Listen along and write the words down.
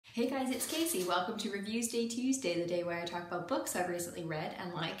Hey guys, it's Casey. Welcome to Reviewsday Tuesday, the day where I talk about books I've recently read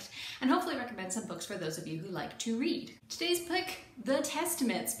and liked, and hopefully recommend some books for those of you who like to read. Today's pick, The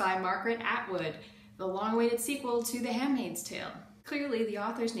Testaments by Margaret Atwood, the long-awaited sequel to The Handmaid's Tale. Clearly, the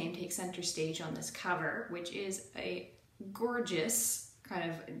author's name takes center stage on this cover, which is a gorgeous,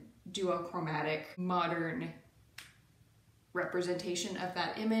 kind of duochromatic, modern representation of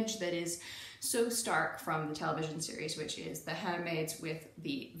that image that is so stark from the television series, which is The Handmaids with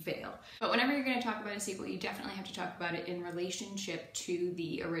the Veil. But whenever you're going to talk about a sequel, you definitely have to talk about it in relationship to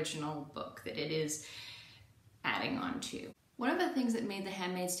the original book that it is adding on to. One of the things that made The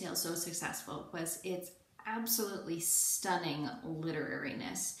Handmaid's Tale so successful was its absolutely stunning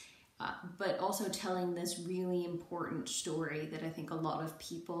literariness, but also telling this really important story that I think a lot of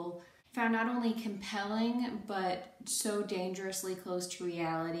people found not only compelling, but so dangerously close to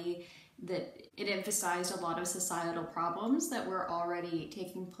reality that it emphasized a lot of societal problems that were already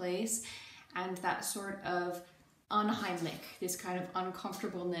taking place, and that sort of unheimlich, this kind of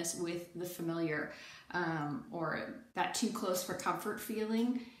uncomfortableness with the familiar, or that too close for comfort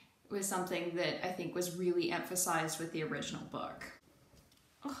feeling was something that I think was really emphasized with the original book.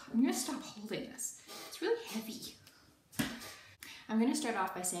 Oh, I'm gonna stop holding this. It's really heavy. I'm going to start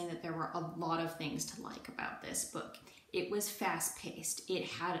off by saying that there were a lot of things to like about this book. It was fast-paced, it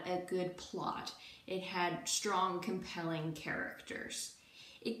had a good plot, it had strong, compelling characters.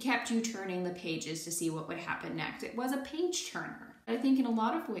 It kept you turning the pages to see what would happen next. It was a page-turner. I think in a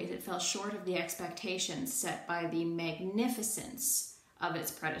lot of ways it fell short of the expectations set by the magnificence of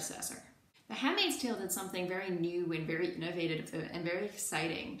its predecessor. The Handmaid's Tale did something very new and very innovative and very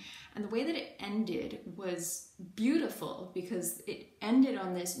exciting. And the way that it ended was beautiful because it ended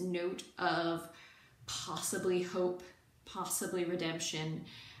on this note of possibly hope, possibly redemption,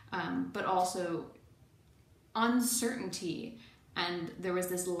 but also uncertainty. And there was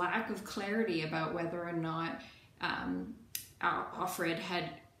this lack of clarity about whether or not Alfred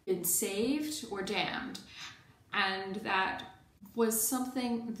had been saved or damned. And that was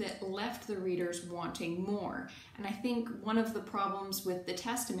something that left the readers wanting more. And I think one of the problems with The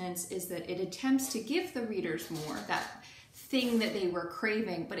Testaments is that it attempts to give the readers more, that thing that they were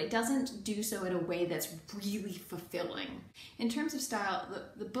craving, but it doesn't do so in a way that's really fulfilling. In terms of style,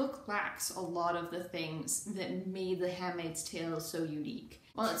 the book lacks a lot of the things that made The Handmaid's Tale so unique.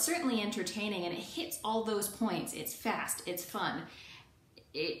 While it's certainly entertaining and it hits all those points, it's fast, it's fun,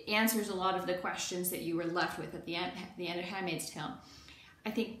 it answers a lot of the questions that you were left with at the end of Handmaid's Tale. I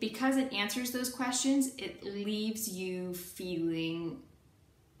think because it answers those questions, it leaves you feeling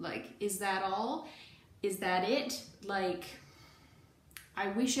like, is that all? Is that it? Like, I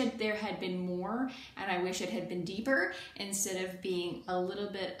wish there had been more, and I wish it had been deeper, instead of being a little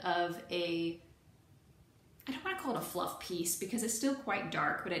bit of a, I don't want to call it a fluff piece because it's still quite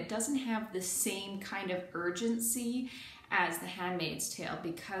dark, but it doesn't have the same kind of urgency as The Handmaid's Tale,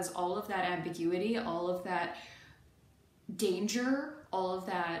 because all of that ambiguity, all of that danger, all of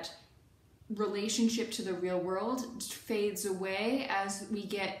that relationship to the real world fades away as we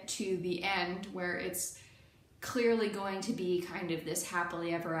get to the end, where it's clearly going to be kind of this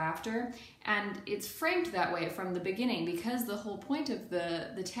happily ever after. And it's framed that way from the beginning because the whole point of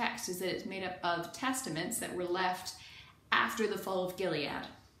the text is that it's made up of testaments that were left after the fall of Gilead.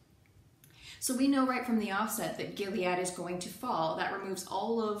 So we know right from the offset that Gilead is going to fall. That removes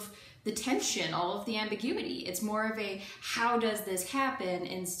all of the tension, all of the ambiguity. It's more of a, how does this happen,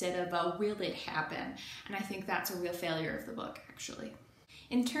 instead of a, will it happen? And I think that's a real failure of the book, actually.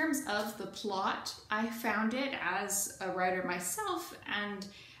 In terms of the plot, I found it, as a writer myself and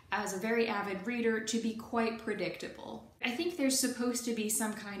as a very avid reader, to be quite predictable. I think there's supposed to be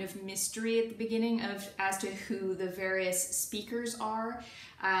some kind of mystery at the beginning as to who the various speakers are.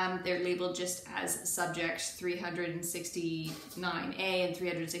 They're labeled just as subjects 369A and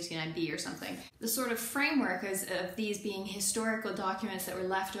 369B or something. The sort of framework of these being historical documents that were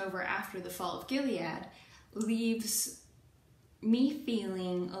left over after the fall of Gilead leaves me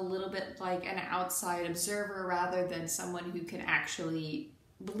feeling a little bit like an outside observer rather than someone who can actually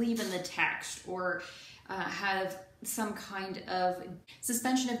believe in the text or have some kind of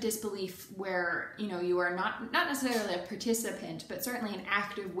suspension of disbelief where, you know, you are not necessarily a participant, but certainly an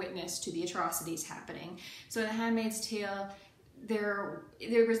active witness to the atrocities happening. So in The Handmaid's Tale, there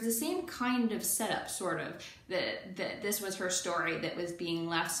was the same kind of setup, sort of, that this was her story that was being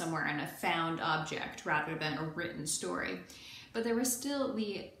left somewhere in a found object rather than a written story. But there was still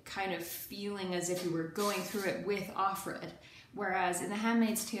the kind of feeling as if you were going through it with Alfred. Whereas in The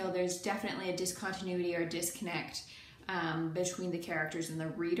Handmaid's Tale, there's definitely a discontinuity or disconnect between the characters and the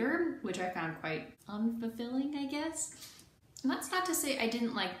reader, which I found quite unfulfilling, I guess. And that's not to say I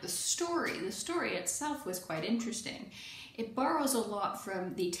didn't like the story. The story itself was quite interesting. It borrows a lot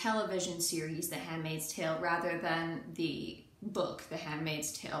from the television series, The Handmaid's Tale, rather than the book, The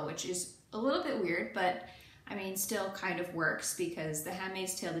Handmaid's Tale, which is a little bit weird, but I mean, still kind of works, because The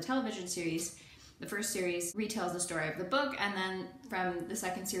Handmaid's Tale, the television series, the first series retells the story of the book, and then from the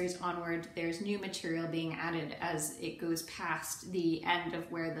second series onward, there's new material being added as it goes past the end of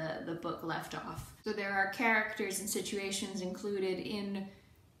where the book left off. So there are characters and situations included in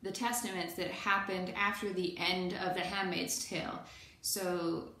the Testaments that happened after the end of The Handmaid's Tale.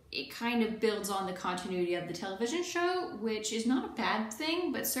 So it kind of builds on the continuity of the television show, which is not a bad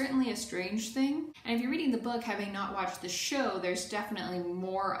thing, but certainly a strange thing. And if you're reading the book having not watched the show, there's definitely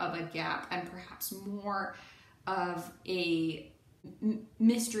more of a gap and perhaps more of a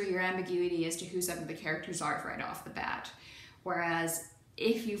mystery or ambiguity as to who some of the characters are right off the bat. Whereas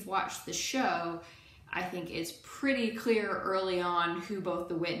if you've watched the show, I think it's pretty clear early on who both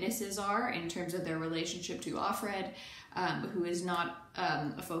the witnesses are in terms of their relationship to Offred, who is not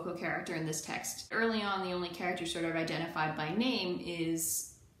a focal character in this text. Early on, the only character sort of identified by name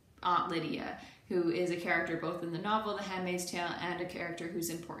is Aunt Lydia, who is a character both in the novel The Handmaid's Tale and a character who's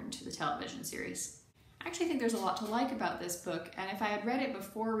important to the television series. I actually think there's a lot to like about this book, and if I had read it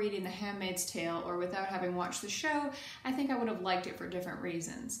before reading The Handmaid's Tale or without having watched the show, I think I would have liked it for different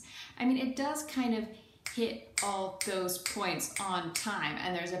reasons. I mean, it does kind of hit all those points on time,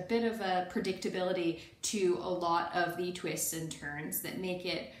 and there's a bit of a predictability to a lot of the twists and turns that make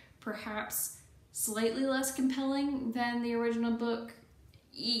it perhaps slightly less compelling than the original book.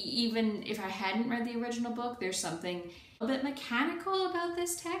 Even if I hadn't read the original book, there's something a bit mechanical about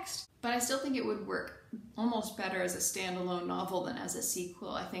this text, but I still think it would work almost better as a standalone novel than as a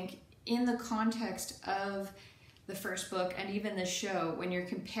sequel. I think in the context of the first book and even the show, when you're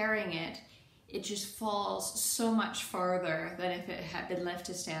comparing it, it just falls so much farther than if it had been left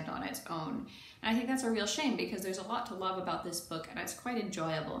to stand on its own. And I think that's a real shame, because there's a lot to love about this book and it's quite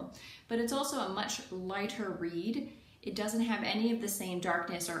enjoyable. But it's also a much lighter read. It doesn't have any of the same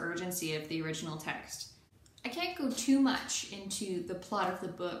darkness or urgency of the original text. I can't go too much into the plot of the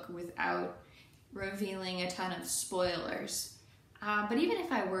book without revealing a ton of spoilers. But even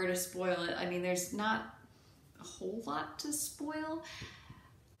if I were to spoil it, I mean, there's not a whole lot to spoil.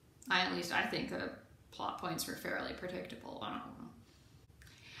 At least I think the plot points were fairly predictable. I don't know.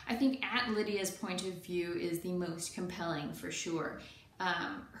 I think Aunt Lydia's point of view is the most compelling for sure.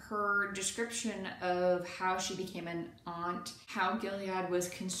 Her description of how she became an aunt, how Gilead was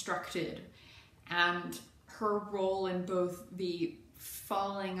constructed, and her role in both the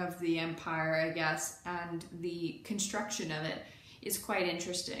falling of the empire, I guess, and the construction of it is quite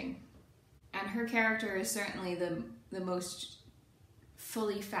interesting. And her character is certainly the most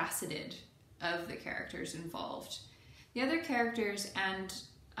fully faceted of the characters involved. The other characters, and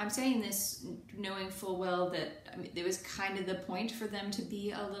I'm saying this knowing full well that it was kind of the point for them to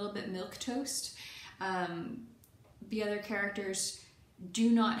be a little bit milquetoast. The other characters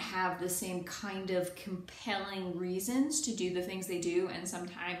do not have the same kind of compelling reasons to do the things they do, and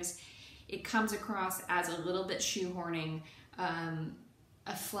sometimes it comes across as a little bit shoehorning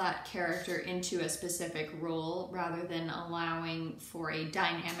a flat character into a specific role rather than allowing for a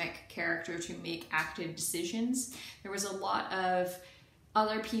dynamic character to make active decisions. There was a lot of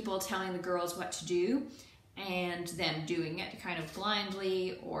other people telling the girls what to do and them doing it kind of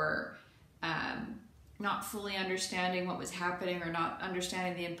blindly, or not fully understanding what was happening or not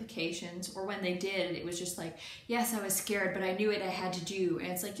understanding the implications, or when they did, it was just like, yes, I was scared, but I knew what I had to do.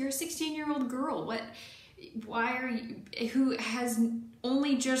 And it's like, you're a 16-year-old girl. Why are you, who has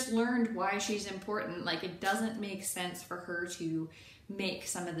only just learned why she's important? Like, it doesn't make sense for her to make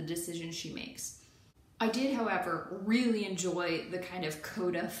some of the decisions she makes. I did, however, really enjoy the kind of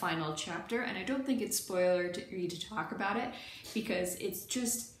coda final chapter, and I don't think it's spoilery to talk about it, because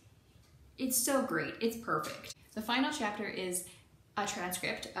it's so great. It's perfect. The final chapter is a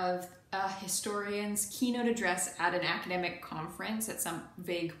transcript of a historian's keynote address at an academic conference at some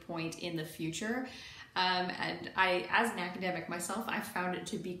vague point in the future. And I, as an academic myself, I found it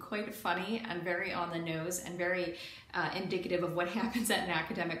to be quite funny and very on the nose and very indicative of what happens at an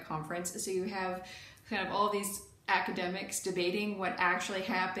academic conference. So you have kind of all these academics debating what actually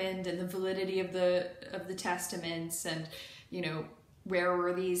happened and the validity of the testaments, and, you know, where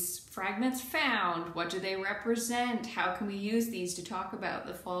were these fragments found? What do they represent? How can we use these to talk about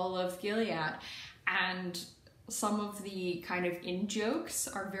the fall of Gilead? And some of the kind of in-jokes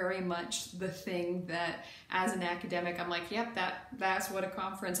are very much the thing that, as an academic, I'm like, yep, that's what a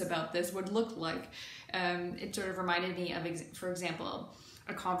conference about this would look like. It sort of reminded me of, for example,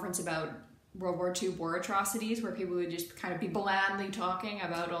 a conference about World War II war atrocities, where people would just kind of be blandly talking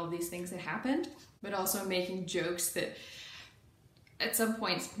about all these things that happened, but also making jokes that at some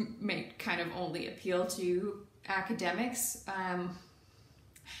points may kind of only appeal to academics, and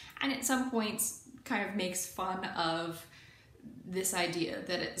at some points kind of makes fun of this idea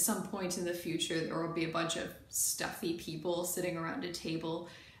that at some point in the future there will be a bunch of stuffy people sitting around a table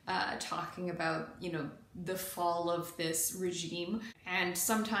talking about, you know, the fall of this regime, and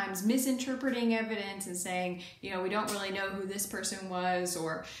sometimes misinterpreting evidence and saying, you know, we don't really know who this person was,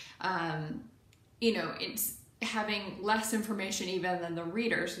 or, you know, it's having less information even than the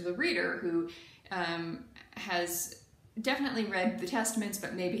reader. So the reader who has definitely read the Testaments,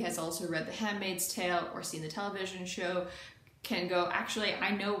 but maybe has also read The Handmaid's Tale or seen the television show, can go, actually,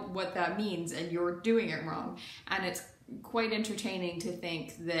 I know what that means and you're doing it wrong. And it's quite entertaining to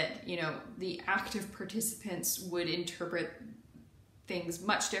think that, you know, the active participants would interpret things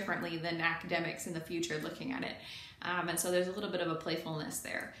much differently than academics in the future looking at it. And so there's a little bit of a playfulness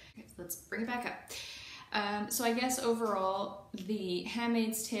there. Okay, so let's bring it back up. So I guess overall, The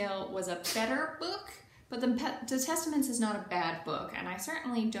Handmaid's Tale was a better book, but the Testaments is not a bad book, and I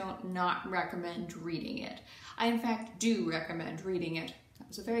certainly don't not recommend reading it. I, in fact, do recommend reading it. That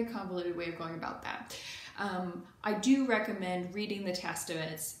was a very convoluted way of going about that. I do recommend reading the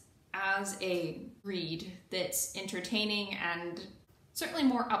Testaments as a read that's entertaining and certainly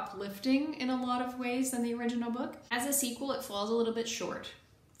more uplifting in a lot of ways than the original book. As a sequel, it falls a little bit short,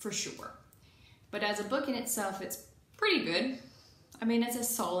 for sure. But as a book in itself, it's pretty good. I mean, it's a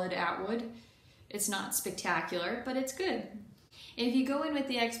solid Atwood. It's not spectacular, but it's good. If you go in with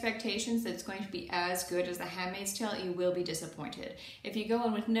the expectations that it's going to be as good as The Handmaid's Tale, you will be disappointed. If you go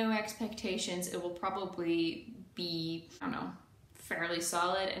in with no expectations, it will probably be, I don't know, fairly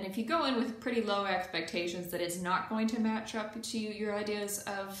solid. And if you go in with pretty low expectations that it's not going to match up to your ideas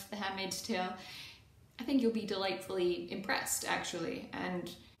of The Handmaid's Tale, I think you'll be delightfully impressed, actually,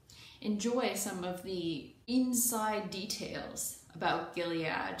 and enjoy some of the inside details about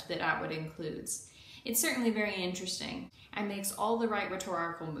Gilead that Atwood includes. It's certainly very interesting and makes all the right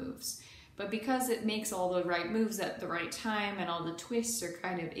rhetorical moves. But because it makes all the right moves at the right time and all the twists are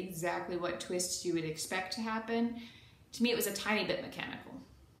kind of exactly what twists you would expect to happen, to me it was a tiny bit mechanical.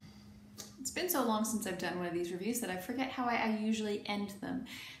 It's been so long since I've done one of these reviews that I forget how I usually end them.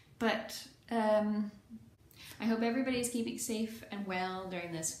 But I hope everybody's keeping safe and well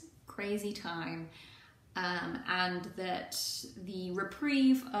during this crazy time. And that the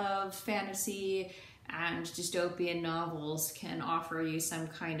reprieve of fantasy and dystopian novels can offer you some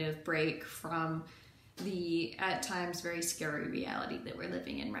kind of break from the, at times, very scary reality that we're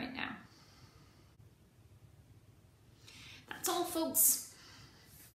living in right now. That's all, folks.